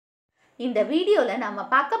இந்த வீடியோல நம்ம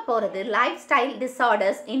பார்க்க போறது lifestyle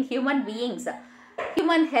disorders in human beings,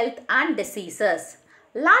 human health and diseases.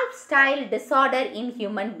 Lifestyle disorder in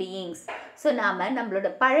human beings. So நம்மளோட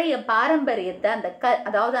பழைய பாரம்பரியத்தை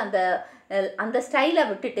அதாவது அந்த ஸ்டைலை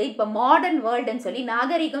விட்டுட்டு இப்போ மாடர்ன் வேர்ல்டுன்னு சொல்லி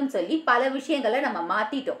நாகரிகம் சொல்லி பல விஷயங்களை நம்ம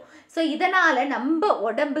மாத்திட்டோம். ஸோ இதனால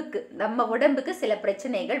நம்ம உடம்புக்கு சில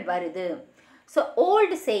பிரச்சனைகள் வருது. So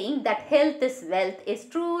old saying that health is wealth is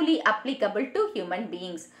truly applicable to human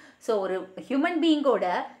beings. So ஒரு human being ஓட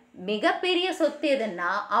மிகப்பெரிய சொத்து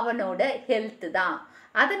எதுன்னா அவனோட ஹெல்த் தான்.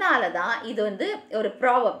 அதனால தான் இது ஒரு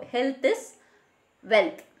ப்ராவர்ப், ஹெல்த் இஸ்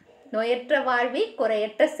வெல்த், நோயற்ற வாழ்வே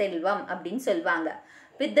குறையற்ற செல்வம் அப்படின்னு சொல்லுவாங்க.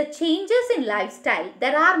 With the changes in lifestyle,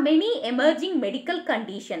 there are many emerging medical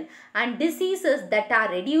conditions and diseases that are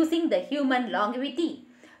reducing the human longevity.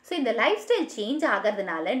 So இந்த லைஃப் ஸ்டைல் சேஞ்ச்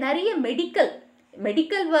ஆகிறதுனால நிறைய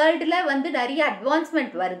மெடிக்கல் வேர்ல்டில் நிறைய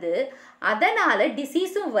அட்வான்ஸ்மெண்ட் வருது. அதனால்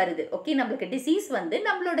டிசீஸும் வருது. ஓகே, நம்மளுக்கு டிசீஸ்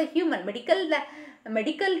நம்மளோட ஹியூமன்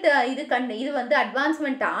மெடிக்கல் இது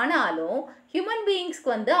அட்வான்ஸ்மெண்ட் ஆனாலும் ஹியூமன்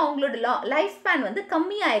பீயிங்ஸ்க்கு அவங்களோட லைஃப் ஸ்பேன்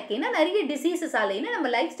கம்மியாயிருக்கு. ஏன்னா நிறைய டிசீஸஸாலேன்னு நம்ம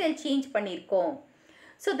லைஃப் ஸ்டைல் சேஞ்ச் பண்ணியிருக்கோம்.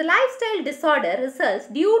 So the lifestyle disorder results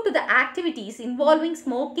due to the activities involving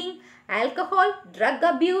smoking, alcohol, drug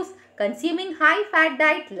abuse, consuming high fat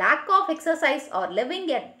diet, lack of exercise or living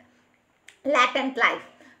a latent life.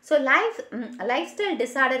 So lifestyle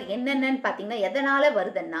disorder என்னென்னு பார்த்தீங்கன்னா எதனால்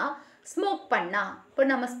வருதுன்னா, smoke பண்ணா, இப்போ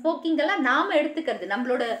நம்ம ஸ்மோக்கிங்கெல்லாம் நாம் எடுத்துக்கிறது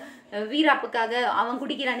நம்மளோட வீராப்புக்காக, அவன்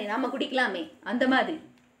குடிக்கிறானே நாம் குடிக்கலாமே, அந்த மாதிரி.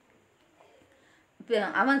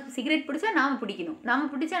 அவன் சிகரெட் பிடிச்சா நாம் பிடிக்கணும், நாம்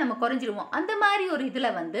பிடிச்சா நம்ம குறைஞ்சிருவோம், அந்த மாதிரி ஒரு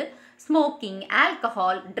இதில் ஸ்மோக்கிங்,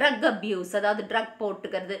 ஆல்கஹால், ட்ரக் அப்யூஸ், அதாவது ட்ரக்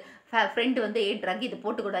போட்டுக்கிறது. ஃப்ரெண்டு ட்ரக் இது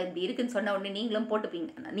போட்டுக்கூடாது இப்படி இருக்குன்னு சொன்ன உடனே நீங்களும்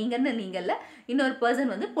போட்டுப்பீங்க, நீங்கள்ல இன்னொரு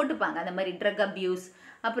பர்சன் போட்டுப்பாங்க. அந்த மாதிரி ட்ரக் அப்யூஸ்.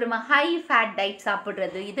 அப்புறமா ஹை ஃபேட் டயட்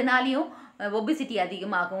சாப்பிட்றது, இதனாலையும் ஒபிசிட்டி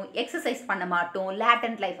அதிகமாகும். எக்ஸசைஸ் பண்ண மாட்டோம்.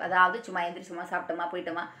 லேட்டன்ட் லைஃப், அதாவது சும்மா எந்திரிச்சுமா சாப்பிட்டோமா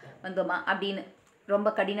போயிட்டோமா வந்தோமா அப்படின்னு ரொம்ப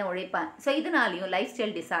கடின உழைப்பான். ஸோ இதனாலையும் லைஃப்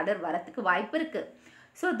ஸ்டைல் டிசார்டர் வரத்துக்கு வாய்ப்பு இருக்குது.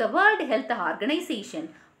 So the world health organisation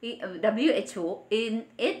WHO in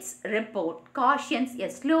its report cautions a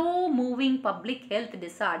slow moving public health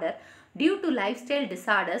disorder due to lifestyle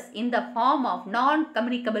disorders in the form of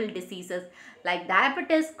non-communicable diseases like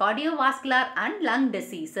diabetes, cardiovascular and lung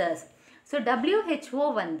diseases. So WHO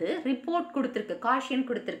report கொடுத்துருக்கு, caution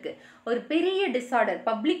கொடுத்துருக்கு, ஒரு பெரிய disorder,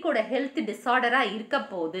 பப்ளிக்கோட health டிசார்டராக இருக்க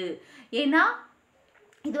போகுது. ஏன்னா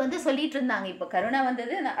இது சொல்லிட்டு இருந்தாங்க, இப்போ கரோனா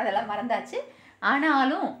வந்தது அதெல்லாம் மறந்தாச்சு.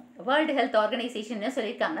 ஆனாலும் வேர்ல்டு ஹெல்த் ஆர்கனைசேஷன்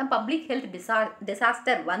சொல்லியிருக்காங்கன்னா பப்ளிக் ஹெல்த்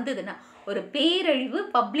டிசாஸ்டர் வந்ததுன்னா ஒரு பேரழிவு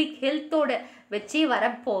பப்ளிக் ஹெல்த்தோட வச்சே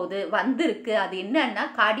வரப்போகுது, வந்திருக்கு. அது என்னன்னா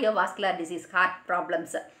கார்டியோவாஸ்குலர் டிசீஸ், ஹார்ட்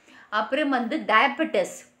ப்ராப்ளம்ஸ், அப்புறம்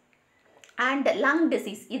டயபெட்டிஸ் அண்ட் லங்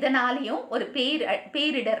டிசீஸ், இதனாலேயும் ஒரு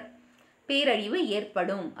பேரழிவு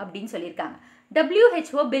ஏற்படும் அப்படின்னு சொல்லியிருக்காங்க.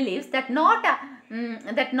 WHO believes that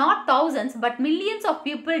not thousands but millions of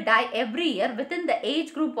people die every year within the age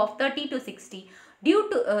group of 30 to 60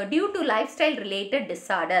 due to lifestyle related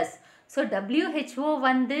disorders. So WHO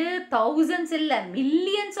thousands இல்ல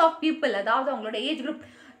millions of people, அதாவது அவங்களோட age group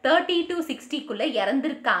 30 to 60க்குள்ளே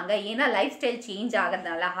இறந்துருக்காங்க. ஏன்னா life style change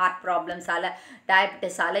ஆகிறதுனால, heart ப்ராப்ளம்ஸால்,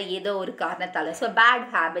 டயபெட்டிஸால், ஏதோ ஒரு காரணத்தால். So bad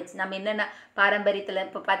habits, நம்ம என்னென்ன பாரம்பரியத்தில்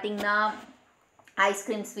இப்போ பார்த்திங்கன்னா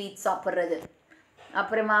ஐஸ்கிரீம், ஸ்வீட்ஸ் சாப்பிட்றது,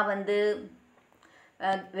 அப்புறமா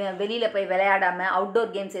வெளியில் போய் விளையாடாமல்,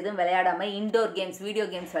 அவுட்டோர் கேம்ஸ் எதுவும் விளையாடாமல் இன்டோர் கேம்ஸ், வீடியோ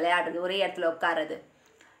கேம்ஸ் விளையாடுறது, ஒரே இடத்துல உட்காருறது.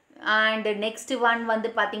 அண்ட் நெக்ஸ்ட் ஒன்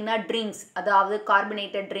பார்த்திங்கன்னா ட்ரிங்க்ஸ், அதாவது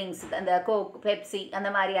கார்பனேட்டட் ட்ரிங்க்ஸ், அந்த கோக், பெப்சி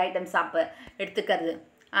அந்த மாதிரி ஐட்டம்ஸ் எடுத்துக்கிறது.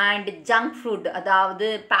 அண்ட் ஜங்க் ஃபுட், அதாவது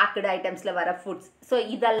பேக்கடு ஐட்டம்ஸில் வர ஃபுட்ஸ். ஸோ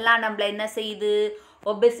இதெல்லாம் நம்மள என்ன செய்யுது,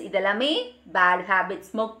 ஒபிஸ், இதெல்லாமே பேட்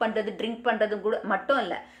ஹேபிட்ஸ். ஸ்மோக் பண்ணுறது, ட்ரிங்க் பண்ணுறது கூட மட்டும்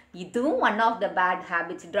இல்லை, இதுவும் one of the bad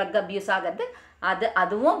habits. Drug abuse ஆகிறது,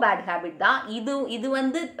 அதுவும் பேட் ஹேபிட் தான். இது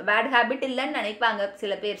பேட் ஹேபிட் இல்லைன்னு நினைப்பாங்க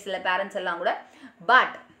சில பேரண்ட்ஸ் எல்லாம் கூட,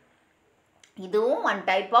 பட் இதுவும் one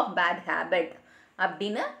type of bad habit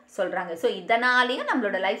அப்படின்னு சொல்கிறாங்க. ஸோ இதனாலேயும்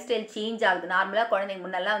நம்மளோட லைஃப் ஸ்டைல் சேஞ்ச் ஆகுது. நார்மலாக குழந்தைங்க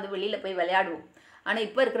முன்னெல்லாம் வெளியில் போய் விளையாடுவோம். ஆனால்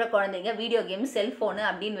இப்போ இருக்கிற குழந்தைங்க வீடியோ கேம், செல்ஃபோனு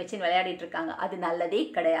அப்படின்னு வச்சு விளையாடிட்டு இருக்காங்க. அது நல்லதே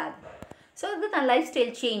கிடையாது. ஸோ இதுதான் life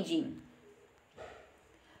style changing.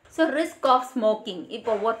 So risk of smoking,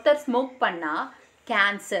 இப்போ ஒருத்தர் ஸ்மோக் பண்ணால்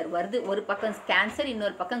கேன்சர் வருது. ஒரு பக்கம் கேன்சர்,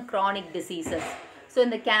 இன்னொரு பக்கம் க்ரானிக் டிசீசஸ். ஸோ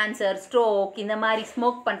இந்த கேன்சர், ஸ்ட்ரோக், இந்த மாதிரி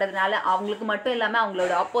ஸ்மோக் பண்ணுறதுனால அவங்களுக்கு மட்டும் இல்லாமல்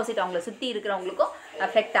அவங்களோட ஆப்போசிட், அவங்கள சுற்றி இருக்கிறவங்களுக்கும்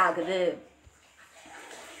அஃபெக்ட் ஆகுது.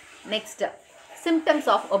 Next symptoms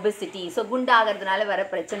of obesity. So குண்டாகிறதுனால வர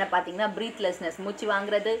பிரச்சனை பார்த்திங்கன்னா ப்ரீத்லெஸ்னஸ், மூச்சு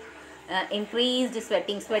வாங்குறது, இன்க்ரீஸ்டு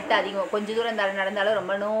ஸ்வெட்டிங், ஸ்வெட் அதிகம். கொஞ்சம் தூரம் நடந்தாலும்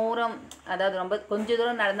ரொம்ப தூரம், அதாவது கொஞ்சம்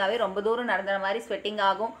தூரம் நடந்தாவே ரொம்ப தூரம் நடந்த மாதிரி ஸ்வெட்டிங்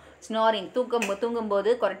ஆகும். ஸ்னோரிங்,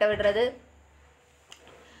 தூங்கும்போது கொரட்டை விடுறது,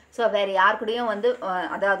 ஸோ வேறு யார் கூடயும் வந்து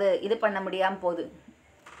அதாவது இது பண்ண முடியாமல் போகுது,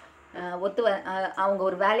 அவங்க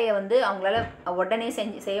ஒரு வேலையை வந்து அவங்களால உடனே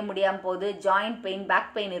செய்ய முடியாமல் போகுது. ஜாயிண்ட் பெயின்,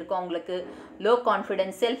 பேக் பெயின் இருக்கும் அவங்களுக்கு, லோ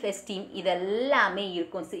கான்ஃபிடென்ஸ், செல்ஃப் எஸ்டீம் இதெல்லாமே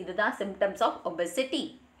இருக்கும். இதுதான் symptoms of obesity.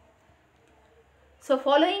 So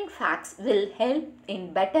following facts will help in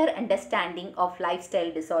better understanding of lifestyle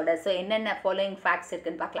disorders. So என்னென்ன following facts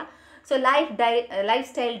இருக்குன்னு பார்க்கலாம். So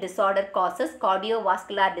lifestyle disorder causes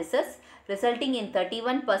cardiovascular disease resulting in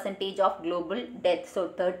 31% of global death. So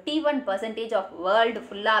 31% of world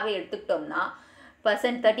ஃபுல்லாகவே எடுத்துக்கிட்டோம்னா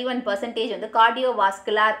 31% வந்து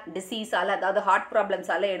cardiovascular டிசீஸால், அதாவது heart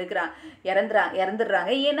ப்ராப்ளம்ஸால்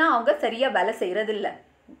இறந்துடுறாங்க. ஏன்னா அவங்க சரியாக வேலை செய்கிறதில்ல,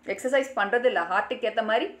 எக்ஸசைஸ் பண்ணுறதில்ல, ஹார்ட்டுக்கு ஏற்ற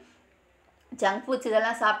மாதிரி ஜங்க் ஃபுட்ஸ்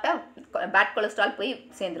இதெல்லாம் சாப்பிட்டா பேட் கொலஸ்ட்ரால் போய்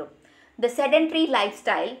சேர்ந்துடும். The sedentary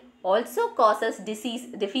lifestyle also causes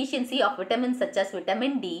deficiency of vitamins such as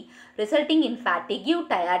vitamin D, resulting in fatigue,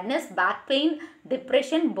 tiredness, back pain,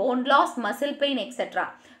 depression, bone loss, muscle pain, etc.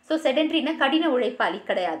 So செடென்ட்ரினா கடின உழைப்பாளி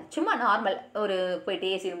கிடையாது, சும்மா நார்மல் ஒரு போய்ட்டு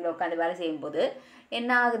ஏசி ரூமில் உட்காந்து வேலை செய்யும்போது என்ன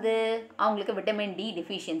ஆகுது, அவங்களுக்கு விட்டமின் டி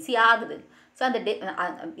டெஃபிஷியன்சி ஆகுது. ஸோ அந்த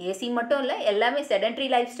ஏசி மட்டும் இல்லை, எல்லாமே செடென்ட்ரி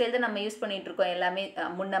லைஃப் ஸ்டைல் தான் நம்ம யூஸ் பண்ணிகிட்ருக்கோம். எல்லாமே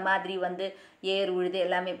முன்ன மாதிரி வந்து ஏர் உழுது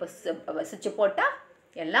எல்லாமே இப்போ சுவிட்சு போட்டால்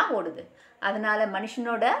எல்லாம் ஓடுது. அதனால்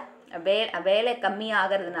மனுஷனோட வேலை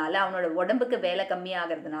கம்மியாகிறதுனால, அவனோட உடம்புக்கு வேலை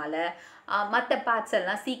கம்மியாகிறதுனால மற்ற பார்ட்ஸ்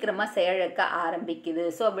எல்லாம் சீக்கிரமாக செயலக்க ஆரம்பிக்குது.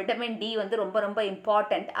 ஸோ விட்டமின் டி வந்து ரொம்ப ரொம்ப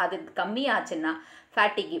இம்பார்ட்டண்ட். அது கம்மியாச்சுன்னா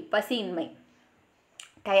ஃபேட்டிக், பசியின்மை,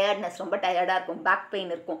 டயர்ட்னஸ், ரொம்ப டயர்டாக இருக்கும், பேக்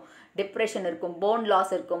பெயின் இருக்கும், டிப்ரெஷன் இருக்கும், போன்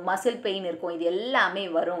லாஸ் இருக்கும், மசில் பெயின் இருக்கும், இது எல்லாமே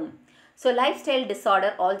வரும். So life style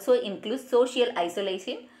disorder also include social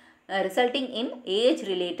isolation resulting இன் ஏஜ்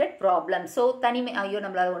ரிலேட்டட் ப்ராப்ளம். ஸோ தனிமை, ஐயோ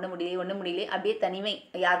நம்மளால் ஒன்றும் முடியல அப்படியே தனிமை,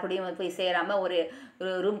 யார் கூடயும் போய் சேராமல் ஒரு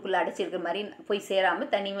ரூம்குள்ளே அடைச்சிருக்கிற மாதிரி போய்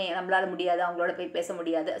சேராமல் தனிமை, நம்மளால் முடியாது, அவங்களோட போய் பேச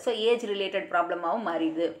முடியாது. ஸோ ஏஜ் ரிலேட்டட் ப்ராப்ளமாகவும்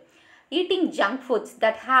மாறிடுது. Eating junk foods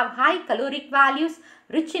that have high caloric values,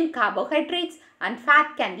 rich in carbohydrates and fat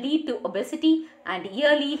can lead to obesity and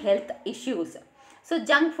yearly health issues. So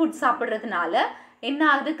junk food சாப்பிட்றதுனால என்ன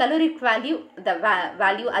ஆகுது, கலோரிக்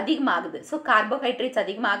வேல்யூ அதிகமாகுது. ஸோ கார்போஹைட்ரேட்ஸ்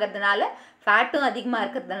அதிகமாகிறதுனால, ஃபேட்டும் அதிகமாக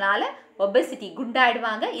இருக்கிறதுனால obesity,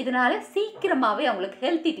 குண்டாயிடுவாங்க. இதனால சீக்கிரமாகவே அவங்களுக்கு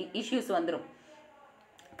ஹெல்த் இஷ்யூஸ் வந்துடும்.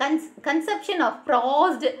 Consumption of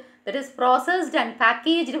processed and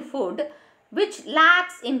packaged food which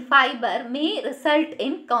lacks in fiber may result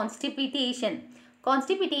in constipation.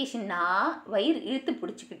 கான்ஸ்டிபிட்டேஷன்னா வயிறு இழுத்து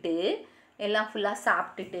பிடிச்சிக்கிட்டு எல்லாம் ஃபுல்லாக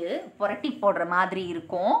சாப்பிட்டுட்டு புரட்டி போடுற மாதிரி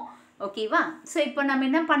இருக்கும். ஓகேவா? ஸோ இப்போ நம்ம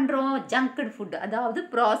என்ன பண்ணுறோம், ஜங்க்டு ஃபுட், அதாவது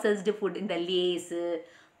ப்ராசஸ்டு ஃபுட், இந்த லேஸு,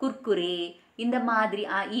 குர்குரே, இந்த மாதிரி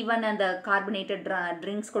ஈவன் அந்த கார்பனேட்டட்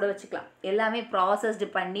ட்ரிங்க்ஸ் கூட வச்சுக்கலாம், எல்லாமே ப்ராசஸ்டு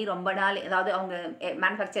பண்ணி ரொம்ப நாள், அதாவது அவங்க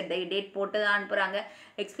மேனுஃபேக்சர் டேட் போட்டு தான் அனுப்புகிறாங்க,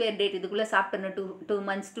 எக்ஸ்பயர் டேட் இதுக்குள்ளே சாப்பிட்டணும் 2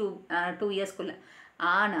 months to 2 yearsக்குள்ளே.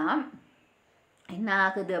 ஆனால் என்ன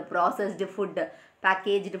ஆகுது, ப்ராசஸ்டு ஃபுட்டு,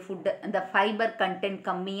 பேக்கேஜ்டு ஃபுட்டு, இந்த ஃபைபர் கண்டென்ட்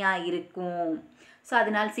கம்மியாக இருக்கும். ஸோ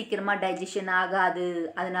அதனால் சீக்கிரமாக டைஜஷன் ஆகாது,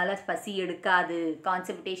 அதனால் பசி எடுக்காது,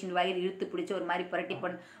 கான்ஸ்டிபேஷன், வயிறு இழுத்து பிடிச்சி ஒரு மாதிரி புரட்டி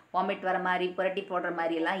வாமிட் வர மாதிரி புரட்டி போடுற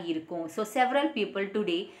மாதிரி எல்லாம் இருக்கும். So several people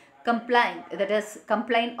today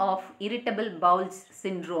complain of irritable bowel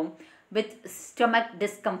syndrome with stomach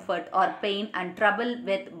discomfort or pain and trouble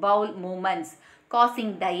with bowel movements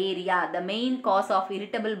causing diarrhea. The main cause of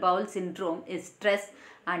irritable bowel syndrome is stress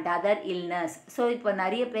and other illness. So இப்போ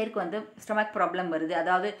நிறைய பேருக்கு வந்து stomach problem வருது,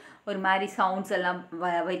 அதாவது ஒரு மாதிரி sounds எல்லாம்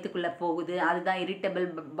வயிற்றுக்குள்ளே போகுது, அதுதான் இரிட்டபிள்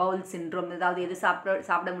பவுல் சிண்ட்ரோம். அதாவது எது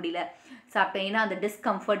சாப்பிட முடியல, சாப்பிட்டேன்னா அந்த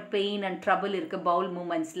டிஸ்கம்ஃபர்ட், பெயின் அண்ட் ட்ரபிள் இருக்குது பவுல்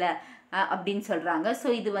மூமெண்ட்ஸில் அப்படின்னு சொல்கிறாங்க. ஸோ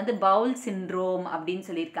இது வந்து பவுல் சிண்ட்ரோம் அப்படின்னு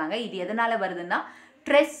சொல்லியிருக்காங்க. இது எதனால் வருதுன்னா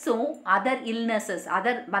ஸ்ட்ரெஸ்ஸும் அதர் இல்னஸஸ்,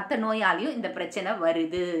 மற்ற நோயாலையும் இந்த பிரச்சனை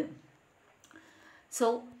வருது. So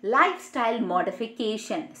life style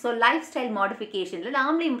modification. So life style மாடிஃபிகேஷனில்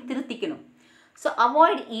நாமளே திருத்திக்கணும். So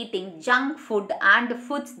avoid eating junk food and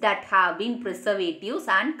foods that have been preservatives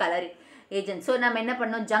and colouring agents. So நம்ம என்ன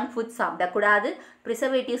பண்ணோம், ஜங்க் ஃபுட் சாப்பிடக்கூடாது,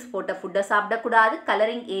 ப்ரிசர்வேட்டிவ்ஸ் போட்ட ஃபுட்டை சாப்பிடக்கூடாது,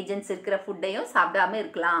 கலரிங் ஏஜென்ட்ஸ் இருக்கிற ஃபுட்டையும் சாப்பிடாமல்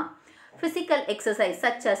இருக்கலாம். Physical exercise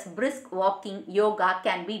such as brisk walking, yoga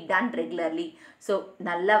can be done regularly. So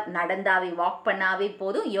நல்லா நடந்தாவே, வாக் பண்ணாவே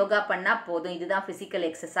போதும், யோகா பண்ணால் போதும், இதுதான் physical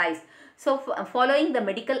exercise. So following the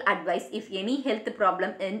medical advice if any health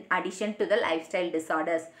problem in addition to the lifestyle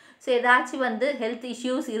disorders. So ஏதாச்சும் வந்து health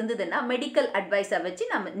issues இருந்ததுன்னா medical அட்வைஸை வச்சு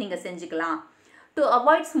நீங்கள் செஞ்சுக்கலாம். To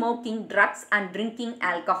avoid smoking, drugs and drinking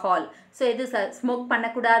alcohol. So இது ஸ்மோக்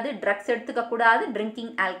பண்ணக்கூடாது, ட்ரக்ஸ் எடுத்துக்கக்கூடாது,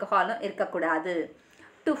 drinking ஆல்கஹாலும் இருக்கக்கூடாது.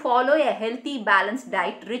 to follow a healthy balanced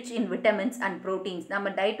diet rich in vitamins and proteins. நம்ம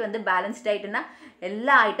டயட் வந்து பேலன்ஸ்ட் டயட்னா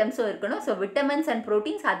எல்லா ஐட்டம்ஸும் இருக்கணும். ஸோ விட்டமின்ஸ் அண்ட்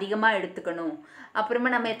ப்ரோட்டீன்ஸ் அதிகமாக எடுத்துக்கணும். அப்புறமா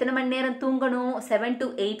நம்ம எத்தனை மணி நேரம் தூங்கணும்? 7 to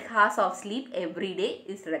 8 hours of sleep every day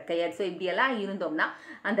is required. So இப்படியெல்லாம் இருந்தோம்னா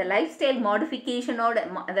அந்த லைஃப் ஸ்டைல் மாடிஃபிகேஷனோட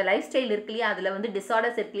அந்த லைஃப் ஸ்டைல் இருக்கு இல்லையா, அதில் வந்து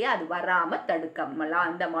டிஸார்டர்ஸ் இருக்கு இல்லையா, அது வராமல் தடுக்கலாம்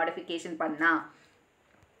அந்த மாடிஃபிகேஷன் பண்ணால்.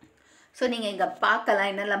 ஸோ நீங்கள் இங்கே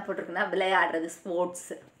பார்க்கலாம் என்னெல்லாம் போட்டிருக்குன்னா, விளையாடுறது, ஸ்போர்ட்ஸ்,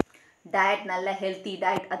 டயட், நல்ல ஹெல்த்தி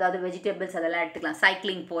டயட், அதாவது வெஜிடபிள்ஸ் அதெல்லாம் எடுத்துக்கலாம்,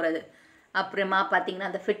 சைக்கிளிங் போகிறது, அப்புறமா பார்த்தீங்கன்னா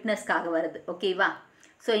அந்த ஃபிட்னஸ்க்காக வருது. ஓகேவா?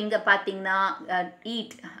 ஸோ இங்கே பார்த்தீங்கன்னா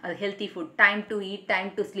ஈட், அது healthy food, time to eat, time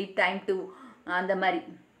to sleep, time to அந்த மாதிரி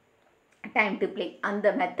டைம் டு ப்ளே, அந்த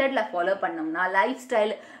மெத்தடில் ஃபாலோ பண்ணோம்னா லைஃப்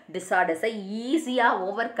ஸ்டைல் டிஸார்டர்ஸை ஈஸியாக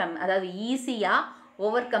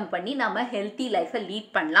ஓவர் கம் பண்ணி நம்ம ஹெல்த்தி லைஃப்பை லீட்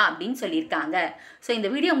பண்ணலாம் அப்படின்னு சொல்லியிருக்காங்க. ஸோ இந்த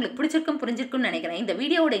வீடியோ உங்களுக்கு புரிஞ்சிருக்கும்னு நினைக்கிறேன். இந்த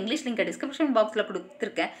வீடியோவோட இங்கிலீஷ் லிங்க் டிஸ்கிரிப்ஷன் பாக்ஸில்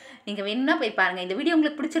கொடுத்துருக்கேன், நீங்கள் வேணும்னா போய் பாருங்கள். இந்த வீடியோ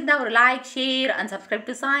உங்களுக்கு பிடிச்சிருந்தா ஒரு like, share and subscribe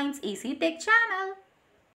to science easy tech channel.